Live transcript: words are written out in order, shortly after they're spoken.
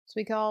It's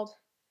we called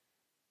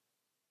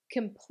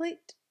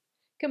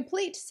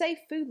complete safe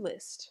food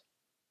list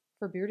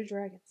for bearded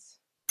dragons.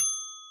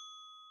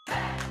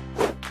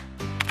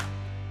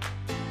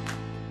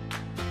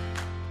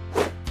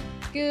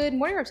 Good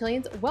morning,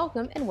 reptilians.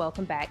 Welcome and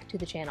welcome back to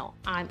the channel.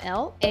 I'm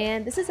Elle,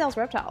 and this is Elle's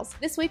Reptiles.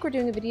 This week we're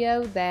doing a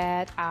video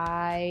that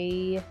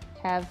I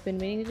have been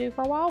meaning to do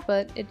for a while,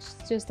 but it's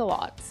just a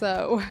lot.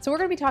 So we're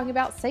going to be talking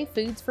about safe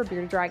foods for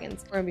bearded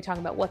dragons. We're going to be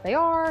talking about what they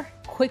are,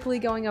 quickly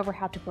going over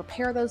how to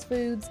prepare those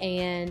foods,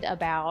 and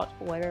about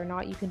whether or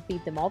not you can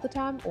feed them all the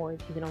time or if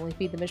you can only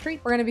feed them a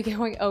treat. We're going to be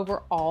going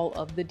over all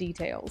of the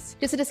details.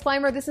 Just a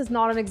disclaimer, this is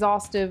not an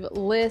exhaustive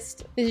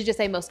list. This is just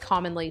a most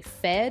commonly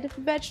fed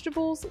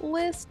vegetables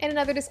list. And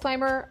another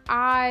disclaimer,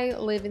 I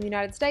live in the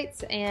United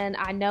States and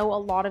I know a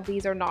lot of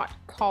these are not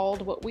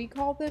called what we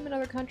call them in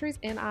other countries,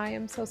 and I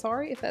am so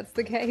sorry if that's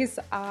the case.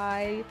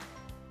 I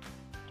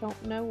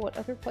don't know what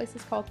other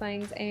places call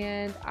things,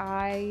 and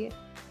I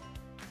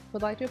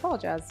would like to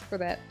apologize for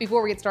that.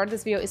 Before we get started,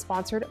 this video is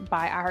sponsored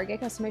by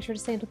iHeartGecko, so make sure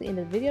to stay until the end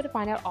of the video to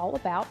find out all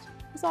about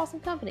this awesome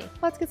company.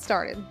 Let's get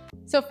started.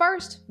 So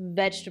first,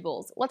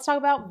 vegetables. Let's talk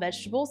about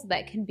vegetables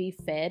that can be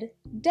fed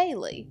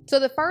daily. So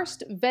the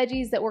first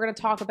veggies that we're going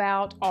to talk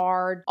about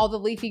are all the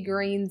leafy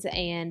greens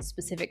and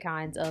specific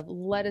kinds of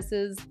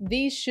lettuces.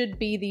 These should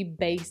be the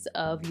base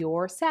of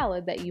your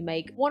salad that you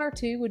make. One or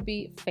two would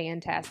be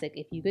fantastic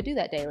if you could do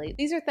that daily.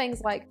 These are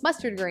things like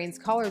mustard greens,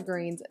 collard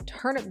greens,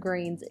 turnip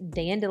greens,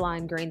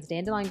 dandelion greens.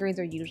 Dandelion greens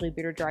are usually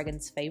bearded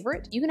dragon's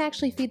favorite. You can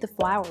actually feed the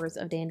flowers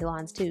of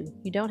dandelions too.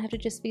 You don't have to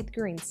just feed the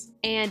greens.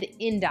 And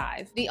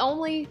endive. The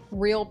only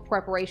real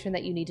preparation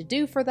that you need to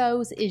do for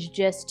those is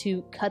just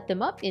to cut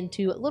them up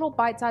into little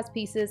bite-sized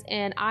pieces,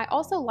 and I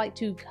also like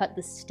to cut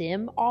the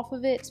stem off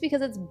of it just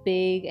because it's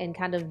big and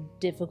kind of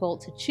difficult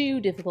to chew,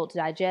 difficult to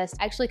digest.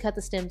 I actually cut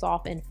the stems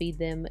off and feed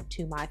them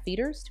to my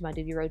feeders, to my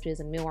duvie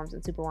roaches and mealworms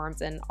and superworms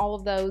and all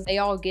of those. They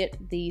all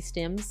get the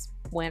stems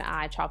when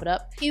I chop it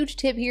up. Huge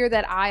tip here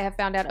that I have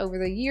found out over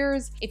the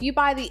years, if you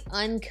buy the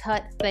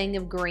uncut thing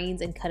of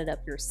greens and cut it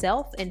up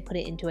yourself and put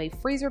it into a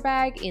freezer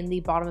bag in the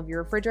bottom of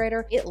your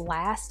refrigerator, it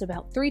lasts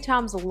about 3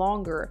 times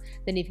longer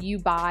than if you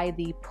buy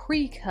the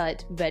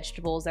pre-cut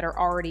vegetables that are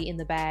already in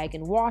the bag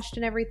and washed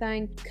and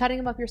everything. Cutting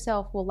them up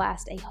yourself will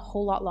last a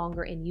whole lot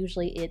longer, and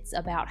usually it's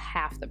about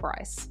half the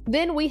price.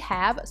 Then we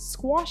have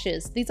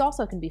squashes. These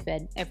also can be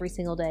fed every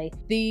single day.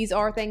 These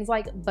are things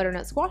like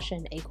butternut squash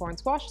and acorn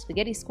squash,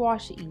 spaghetti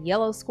squash,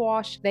 yellow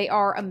squash. They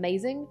are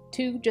amazing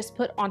to just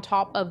put on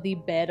top of the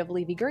bed of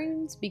leafy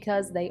greens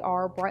because they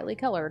are brightly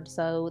colored,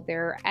 so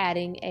they're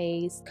adding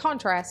a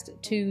contrast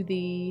to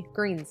the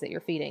greens that you're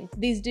feeding.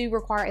 These do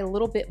require a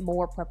little bit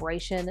more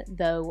preparation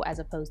though, as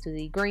opposed to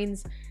the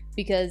greens,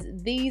 because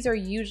these are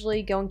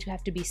usually going to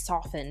have to be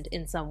softened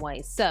in some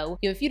way. So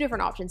you have a few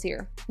different options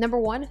here. Number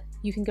one,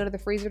 you can go to the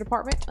freezer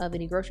department of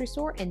any grocery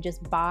store and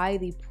just buy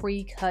the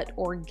pre-cut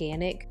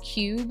organic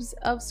cubes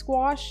of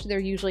squash. They're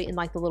usually in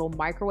like the little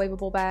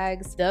microwavable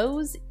bags.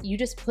 Those you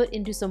just put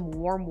into some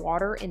warm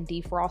water and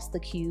defrost the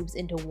cubes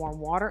into warm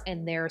water,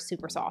 and they're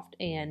super soft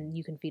and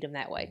you can feed them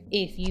that way.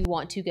 If you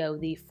want to go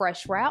the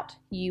fresh route,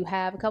 you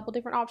have a couple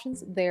different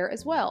options there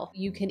as well.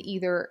 You can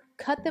either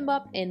cut them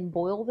up and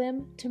boil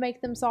them to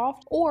make them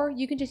soft, or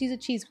you can just use a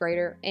cheese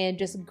grater and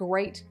just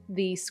grate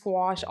the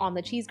squash on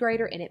the cheese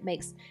grater, and it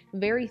makes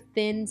very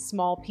thin,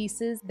 small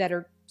pieces that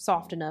are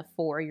soft enough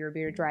for your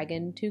bearded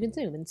dragon to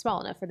consume and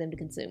small enough for them to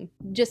consume.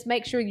 Just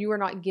make sure you are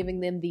not giving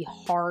them the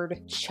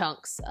hard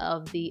chunks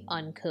of the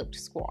uncooked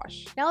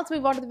squash. Now let's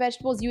move on to the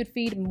vegetables you would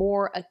feed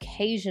more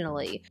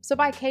occasionally. So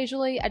by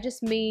occasionally, I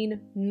just mean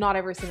not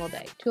every single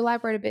day. To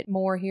elaborate a bit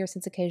more here,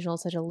 since occasional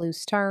is such a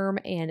loose term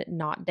and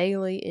not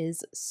daily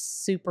is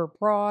super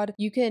broad,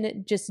 you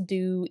can just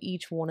do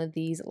each one of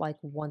these like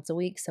once a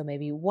week. So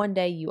maybe one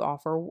day you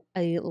offer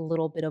a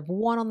little bit of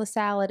one on the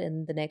salad,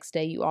 and the next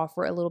day you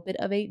offer a little bit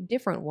of a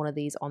different one of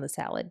these on the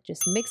salad.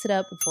 Just mix it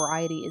up.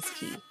 Variety is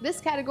key. This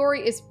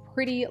category is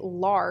pretty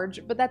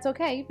large, but that's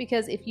okay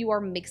because if you are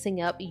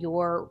mixing up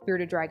your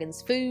bearded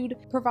dragon's food,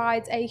 it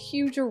provides a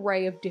huge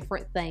array of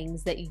different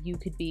things that you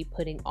could be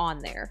putting on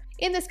there.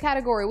 In this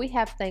category, we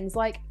have things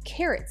like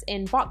carrots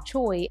and bok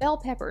choy, bell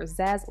peppers,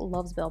 Zaz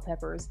loves bell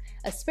peppers,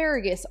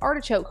 asparagus,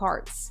 artichoke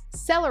hearts,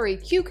 celery,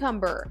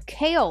 cucumber,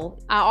 kale.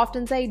 I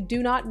often say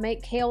do not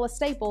make kale a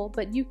staple,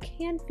 but you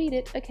can feed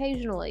it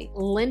occasionally.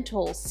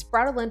 Lentils.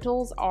 Sprouted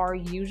lentils are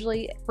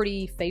usually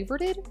pretty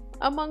favorited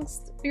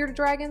amongst bearded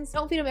dragons.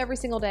 Don't feed them every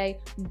single day,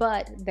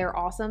 but they're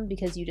awesome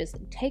because you just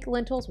take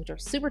lentils, which are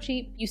super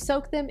cheap, you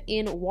soak them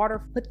in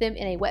water, put them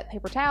in a wet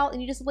paper towel, and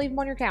you just leave them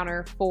on your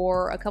counter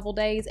for a couple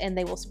days and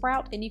they will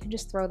sprout, and you can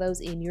just throw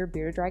those in your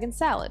bearded dragon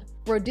salad.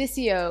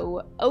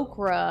 Radicchio,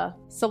 okra,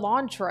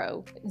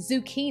 cilantro,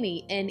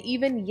 zucchini, and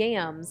even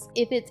yams.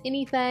 If it's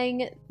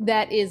anything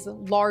that is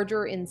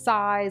larger in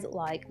size,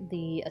 like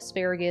the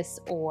asparagus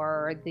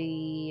or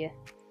the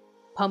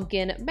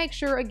pumpkin, make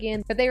sure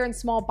again that they are in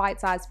small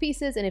bite-sized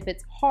pieces, and if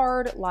it's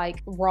hard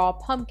like raw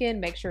pumpkin,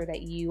 make sure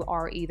that you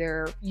are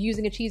either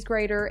using a cheese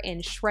grater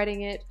and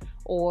shredding it,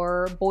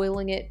 or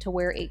boiling it to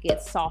where it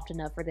gets soft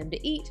enough for them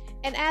to eat.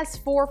 And as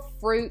for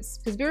fruits,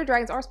 because bearded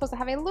dragons are supposed to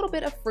have a little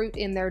bit of fruit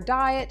in their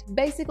diet,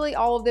 basically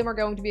all of them are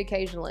going to be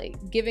occasionally.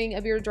 Giving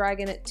a bearded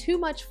dragon too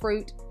much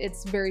fruit,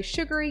 it's very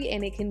sugary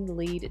and it can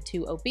lead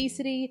to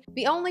obesity.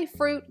 The only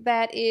fruit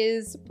that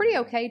is pretty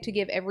okay to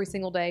give every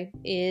single day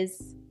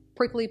is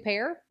prickly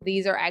pear.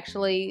 These are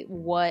actually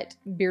what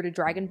bearded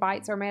dragon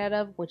bites are made out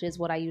of, which is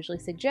what I usually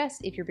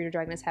suggest if your bearded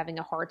dragon is having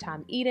a hard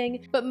time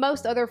eating. But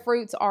most other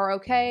fruits are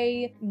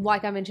okay.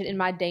 Like I mentioned in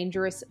my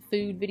dangerous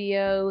food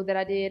video that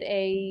I did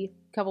a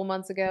couple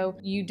months ago,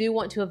 you do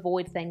want to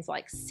avoid things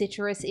like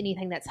citrus,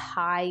 anything that's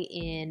high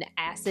in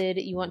acid.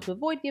 You want to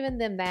avoid giving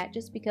them that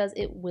just because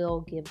it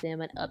will give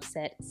them an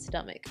upset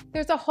stomach.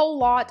 There's a whole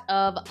lot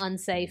of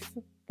unsafe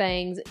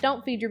things.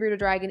 Don't feed your bearded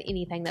dragon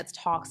anything that's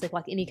toxic,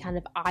 like any kind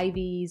of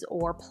ivies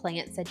or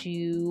plants that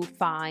you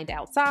find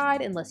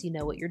outside unless you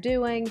know what you're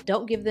doing.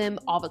 Don't give them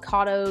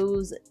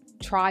avocados.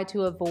 Try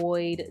to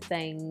avoid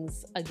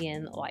things,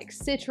 again, like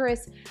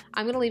citrus.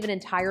 I'm going to leave an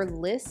entire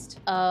list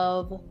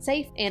of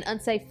safe and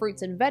unsafe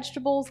fruits and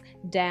vegetables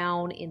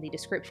down in the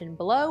description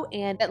below.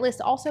 And that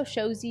list also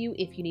shows you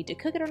if you need to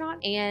cook it or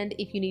not, and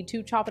if you need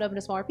to chop it up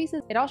into smaller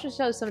pieces. It also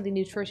shows some of the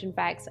nutrition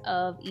facts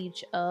of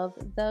each of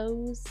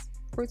those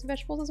fruits and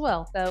vegetables as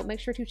well. So make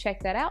sure to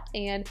check that out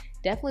and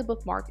definitely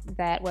bookmark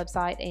that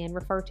website and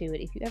refer to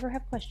it if you ever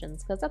have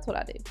questions, because that's what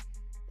I do.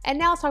 And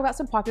now let's talk about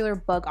some popular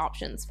bug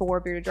options for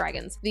bearded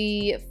dragons.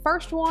 The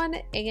first one,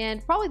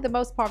 and probably the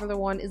most popular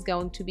one, is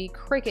going to be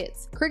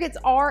crickets. Crickets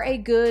are a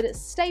good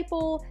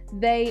staple.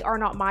 They are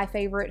not my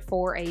favorite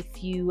for a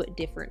few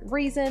different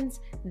reasons.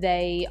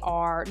 They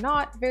are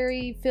not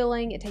very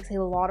filling. It takes a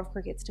lot of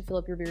crickets to fill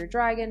up your bearded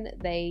dragon.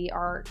 They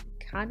are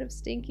kind of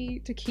stinky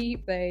to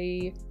keep.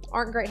 They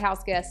aren't great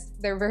house guests.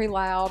 They're very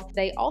loud.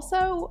 They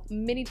also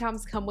many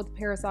times come with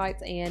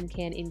parasites and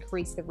can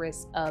increase the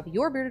risk of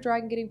your bearded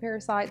dragon getting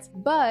parasites.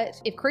 But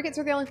if crickets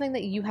are the only thing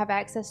that you have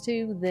access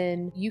to,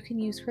 then you can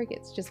use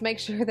crickets. Just make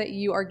sure that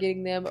you are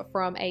getting them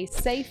from a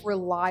safe,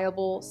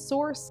 reliable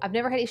source. I've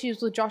never had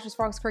issues with Josh's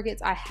Frogs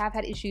crickets. I have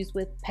had issues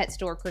with pet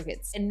store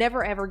crickets, and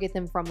never ever get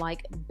them from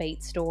like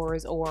bait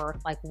stores or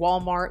like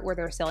Walmart where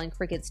they're selling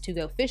crickets to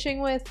go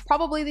fishing with.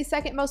 Probably the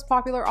second most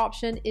popular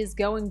option is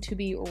going to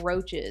be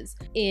roaches.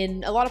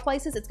 In a lot of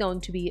places, it's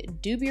going to be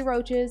dubia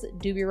roaches.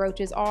 Dubia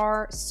roaches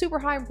are super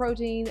high in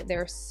protein.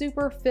 They're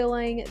super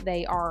filling.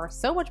 They are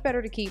so much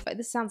better to keep.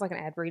 This sounds like an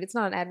ad read. It's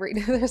not an ad read.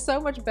 They're so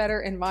much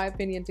better, in my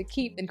opinion, to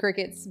keep than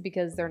crickets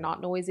because they're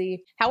not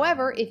noisy.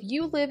 However, if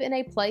you live in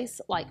a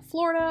place like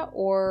Florida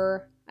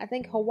or I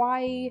think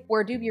Hawaii,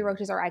 where dubia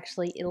roaches are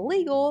actually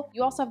illegal,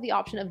 you also have the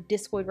option of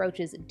discoid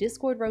roaches.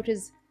 Discoid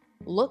roaches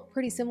look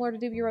pretty similar to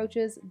dubia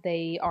roaches.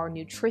 They are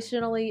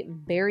nutritionally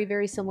very,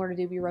 very similar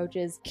to dubia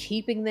roaches.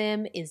 Keeping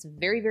them is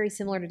very, very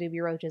similar to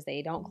dubia roaches.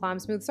 They don't climb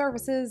smooth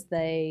surfaces.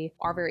 They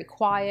are very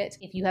quiet.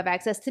 If you have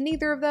access to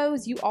neither of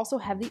those, you also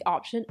have the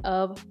option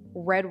of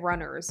red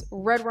runners.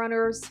 Red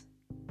runners,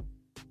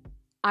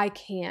 I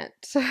can't.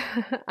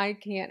 I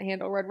can't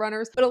handle red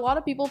runners, but a lot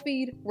of people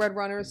feed red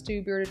runners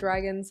to bearded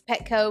dragons.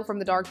 Petco from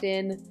the Dark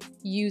Den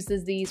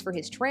uses these for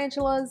his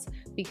tarantulas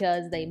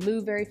because they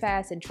move very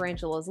fast and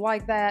tarantulas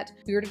like that.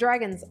 Bearded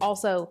dragons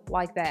also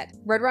like that.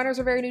 Red runners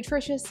are very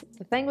nutritious.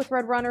 The thing with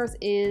red runners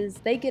is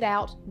they get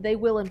out, they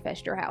will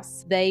infest your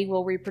house. They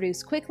will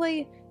reproduce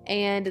quickly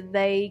and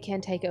they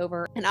can take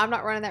over. And I'm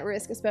not running that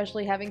risk,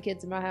 especially having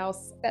kids in my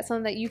house. That's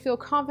something that you feel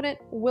confident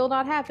will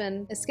not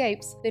happen,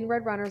 escapes, then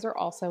red runners are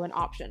also an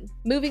option.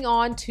 Moving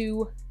on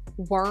to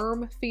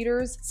worm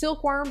feeders.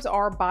 Silkworms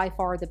are by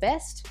far the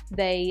best.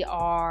 They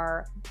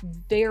are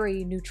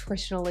very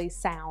nutritionally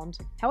sound.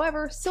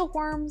 However,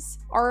 silkworms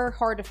are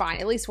hard to find,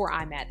 at least where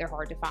I'm at, they're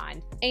hard to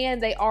find. And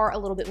they are a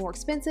little bit more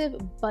expensive,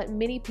 but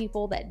many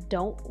people that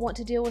don't want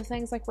to deal with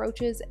things like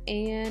roaches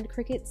and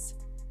crickets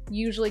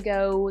usually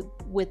go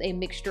with a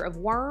mixture of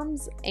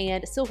worms,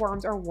 and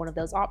silkworms are one of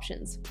those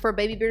options. For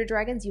baby bearded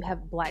dragons, you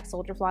have black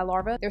soldier fly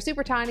larvae. They're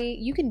super tiny.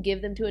 You can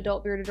give them to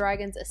adult bearded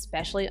dragons,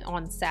 especially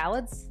on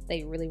salads.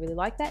 They really, really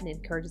like that and it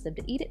encourages them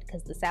to eat it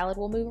because the salad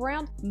will move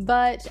around.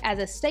 But as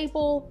a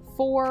staple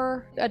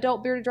for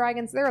adult bearded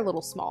dragons, they're a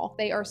little small.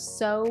 They are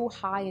so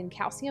high in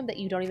calcium that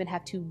you don't even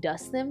have to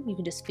dust them. You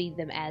can just feed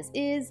them as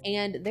is,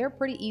 and they're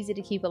pretty easy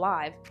to keep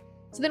alive.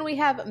 So then we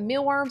have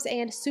mealworms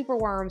and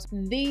superworms.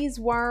 These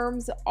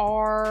worms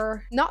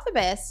are not the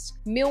best.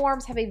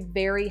 Mealworms have a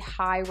very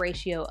high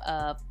ratio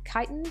of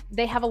chitin.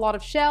 They have a lot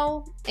of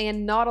shell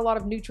and not a lot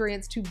of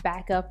nutrients to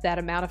back up that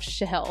amount of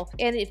shell.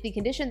 And if the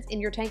conditions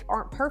in your tank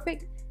aren't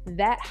perfect,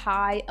 that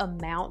high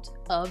amount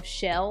of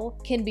shell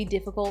can be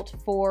difficult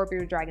for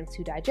bearded dragons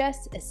to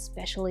digest,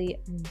 especially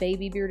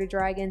baby bearded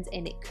dragons,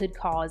 and it could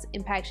cause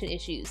impaction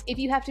issues. If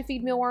you have to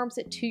feed mealworms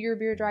to your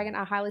bearded dragon,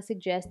 I highly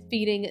suggest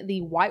feeding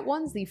the white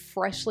ones, the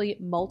freshly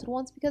molted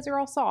ones, because they're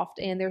all soft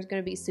and they're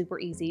going to be super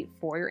easy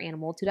for your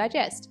animal to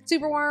digest.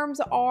 Superworms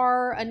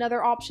are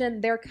another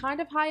option. They're kind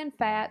of high in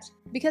fat.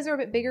 Because they're a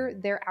bit bigger,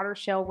 their outer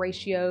shell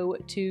ratio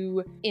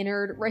to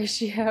innard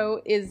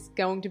ratio is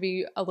going to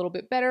be a little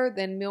bit better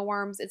than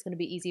mealworms. It's going to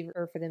be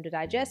easier for them to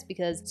digest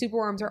because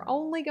superworms are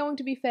only going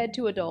to be fed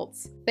to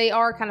adults. They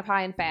are kind of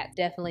high in fat.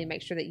 Definitely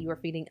make sure that you are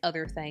feeding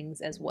other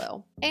things as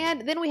well.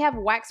 And then we have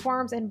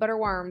waxworms and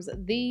butterworms.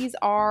 These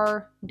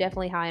are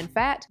definitely high in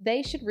fat.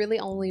 They should really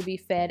only be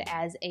fed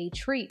as a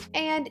treat.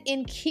 And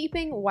in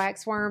keeping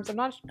waxworms, I'm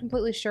not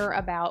completely sure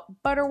about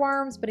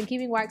butterworms, but in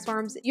keeping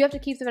waxworms, you have to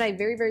keep them at a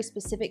very, very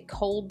specific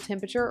cold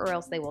temperature or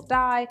else they will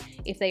die.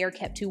 If they are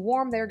kept too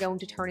warm, they're going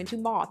to turn into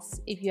moths.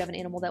 If you have an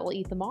animal that will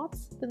eat the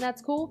moths, then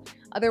that's cool.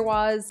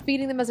 Otherwise,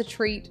 feeding them as a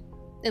treat,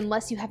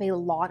 unless you have a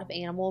lot of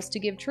animals to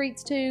give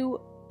treats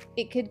to,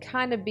 it could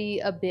kind of be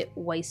a bit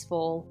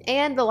wasteful.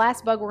 And the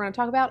last bug we're going to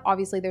talk about,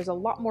 obviously there's a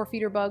lot more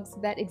feeder bugs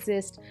that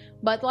exist,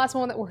 but the last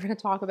one that we're going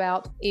to talk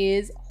about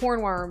is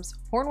hornworms.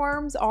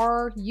 Hornworms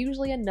are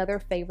usually another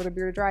favorite of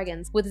bearded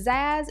dragons. With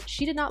Zaz,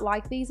 she did not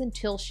like these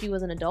until she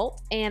was an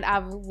adult, and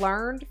I've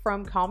learned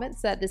from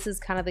comments that this is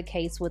kind of the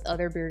case with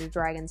other bearded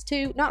dragons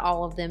too. Not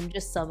all of them,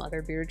 just some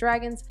other bearded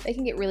dragons. They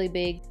can get really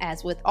big.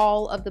 As with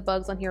all of the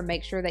bugs on here,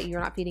 make sure that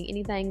you're not feeding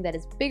anything that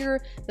is bigger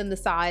than the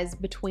size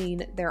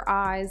between their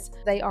eyes.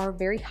 They are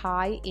very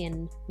high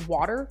in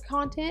water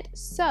content,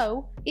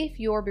 so if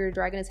your bearded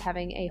dragon is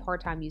having a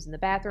hard time using the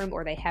bathroom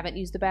or they haven't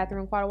used the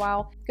bathroom in quite a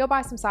while, go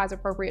buy some size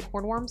appropriate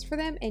hornworms for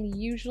them, and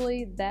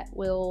usually that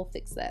will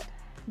fix that.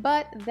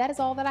 But that is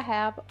all that I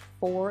have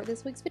for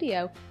this week's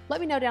video. Let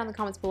me know down in the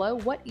comments below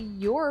what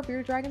your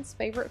bearded dragon's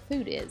favorite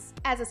food is.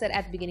 As I said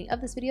at the beginning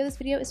of this video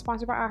is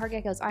sponsored by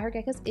iHeartGeckos.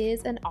 iHeartGeckos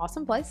is an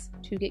awesome place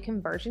to get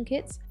conversion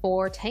kits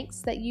for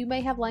tanks that you may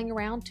have laying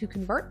around to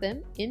convert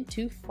them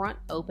into front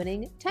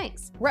opening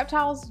tanks.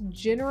 Reptiles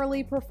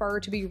generally prefer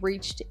to be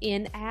reached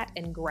in at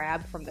and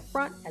grabbed from the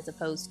front as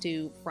opposed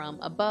to from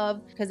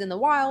above, because in the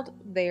wild,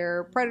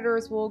 their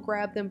predators will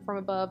grab them from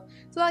above.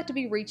 So they like to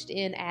be reached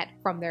in at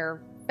from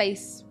their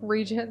face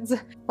regions.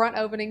 Front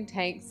opening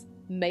tanks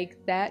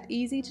make that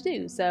easy to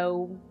do,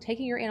 so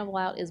taking your animal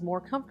out is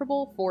more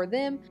comfortable for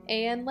them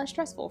and less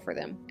stressful for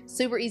them.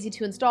 Super easy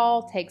to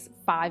install, takes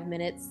 5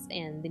 minutes,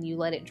 and then you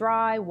let it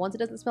dry. Once it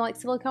doesn't smell like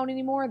silicone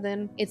anymore,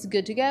 then it's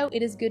good to go.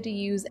 It is good to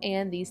use,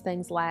 and these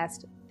things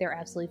last. They're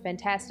absolutely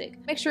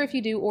fantastic. Make sure if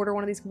you do order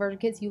one of these conversion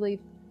kits, you leave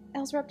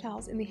Elle's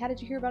Reptiles in the How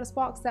Did You Hear About Us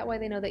box. That way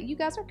they know that you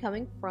guys are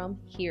coming from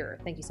here.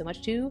 Thank you so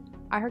much to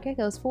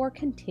iHeartGeckos for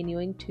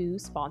continuing to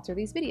sponsor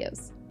these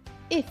videos.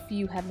 If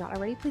you have not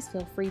already, please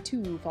feel free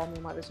to follow me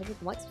on my other socials,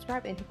 like,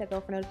 subscribe, and hit that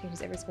bell for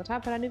notifications every single time I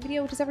put out a new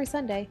video, which is every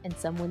Sunday and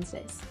some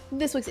Wednesdays.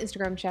 This week's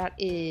Instagram shout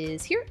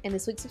is here, and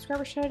this week's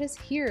subscriber shout is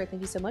here.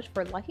 Thank you so much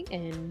for liking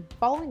and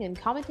following and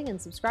commenting and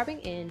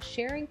subscribing and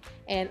sharing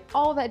and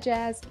all of that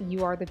jazz.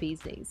 You are the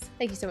bee's knees.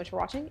 Thank you so much for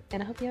watching,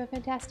 and I hope you have a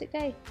fantastic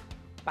day.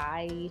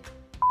 Bye.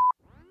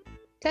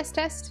 Test,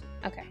 test.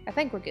 Okay, I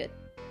think we're good.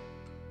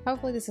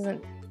 Hopefully this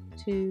isn't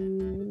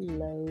too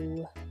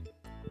low.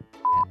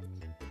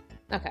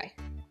 Okay.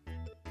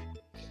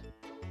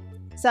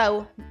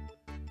 So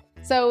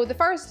the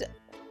first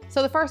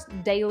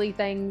daily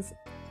things.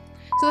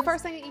 So the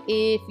first thing,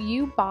 if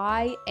you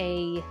buy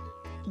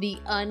the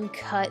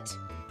uncut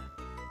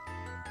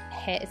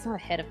head, it's not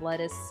a head of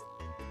lettuce,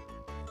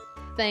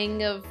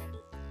 thing of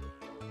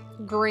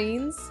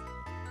greens.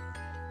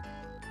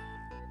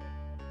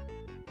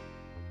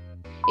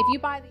 If you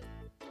buy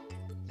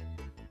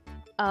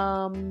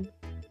the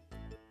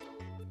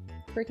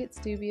crickets,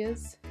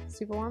 dubias,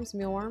 superworms,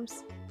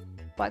 mealworms,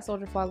 black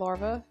soldier fly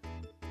larvae,